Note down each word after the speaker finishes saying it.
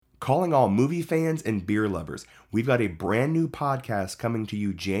Calling all movie fans and beer lovers, we've got a brand new podcast coming to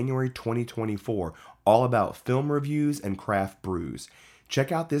you January 2024, all about film reviews and craft brews.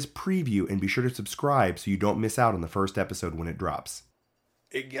 Check out this preview and be sure to subscribe so you don't miss out on the first episode when it drops.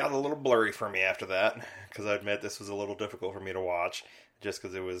 It got a little blurry for me after that, because I admit this was a little difficult for me to watch, just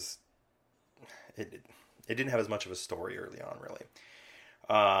because it didn't have as much of a story early on, really.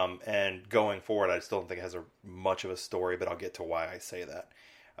 And going forward, I still don't think it has much of a story, but I'll get to why I say that.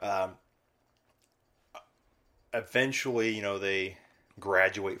 Eventually, they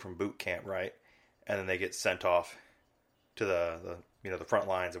graduate from boot camp, right? And then they get sent off to the front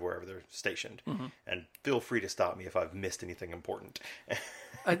lines of wherever they're stationed. Mm-hmm. And feel free to stop me if I've missed anything important.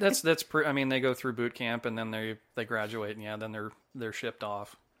 I mean, they go through boot camp and then they graduate, and then they're shipped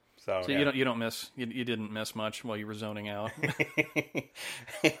off. So yeah. you didn't miss much while you were zoning out.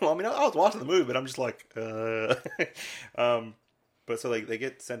 Well, I mean, I was watching the movie, but I'm just like, but so they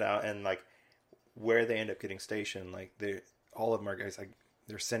get sent out, and like where they end up getting stationed, like all of them are guys like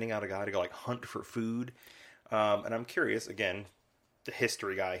they're sending out a guy to go like hunt for food. And I'm curious, again, the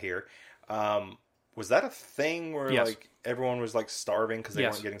history guy here. Was that a thing where like everyone was like starving because they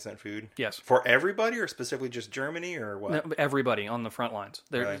weren't getting sent food? Yes. For everybody, or specifically just Germany, or what? No, everybody on the front lines.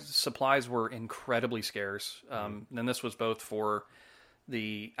 Their supplies were incredibly scarce. And this was both for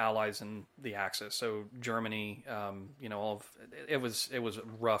the Allies and the Axis. So Germany, it was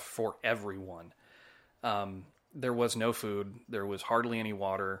rough for everyone. There was no food. There was hardly any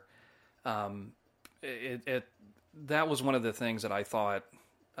water. That was one of the things that I thought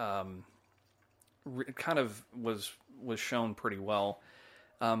kind of was shown pretty well.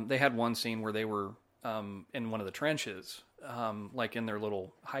 They had one scene where they were in one of the trenches, like in their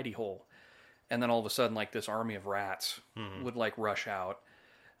little hidey hole, and then all of a sudden, like this army of rats would like rush out.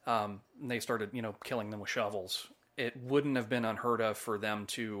 And they started, killing them with shovels. It wouldn't have been unheard of for them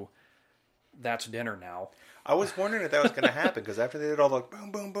to. That's dinner now. I was wondering if that was going to happen, because after they did all the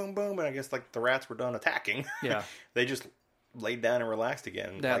boom, boom, boom, boom, and I guess like the rats were done attacking, they just laid down and relaxed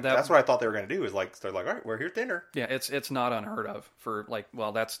again. That's what I thought they were going to do. Is like they're like, all right, we're here's dinner. Yeah, it's not unheard of for like,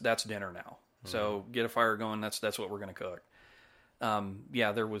 well, that's dinner now. So get a fire going. That's what we're going to cook.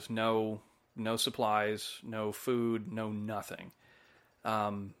 There was no supplies, no food, no nothing.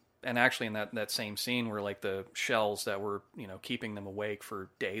 And actually in that same scene where like the shells that were, keeping them awake for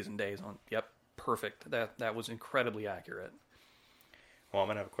days and days on. Yep. Perfect. That was incredibly accurate. Well, I'm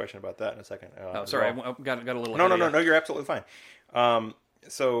going to have a question about that in a second. Sorry. I got a little... No, you're absolutely fine.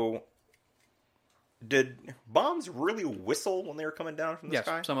 So did bombs really whistle when they were coming down from the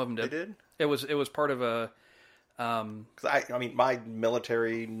sky? Yes, some of them did. They did? It was part of a... Because I mean, my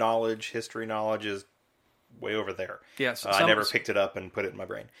military knowledge, history knowledge is way over there. Yes. I never picked it up and put it in my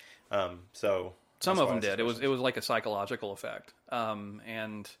brain. So some of them did. It was like a psychological effect.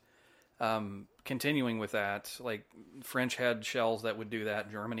 Continuing with that, like French had shells that would do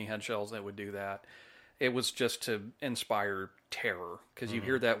that. Germany had shells that would do that. It was just to inspire terror, because you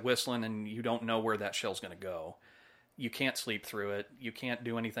hear that whistling and you don't know where that shell's going to go. You can't sleep through it. You can't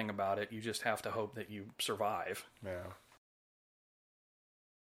do anything about it. You just have to hope that you survive. Yeah.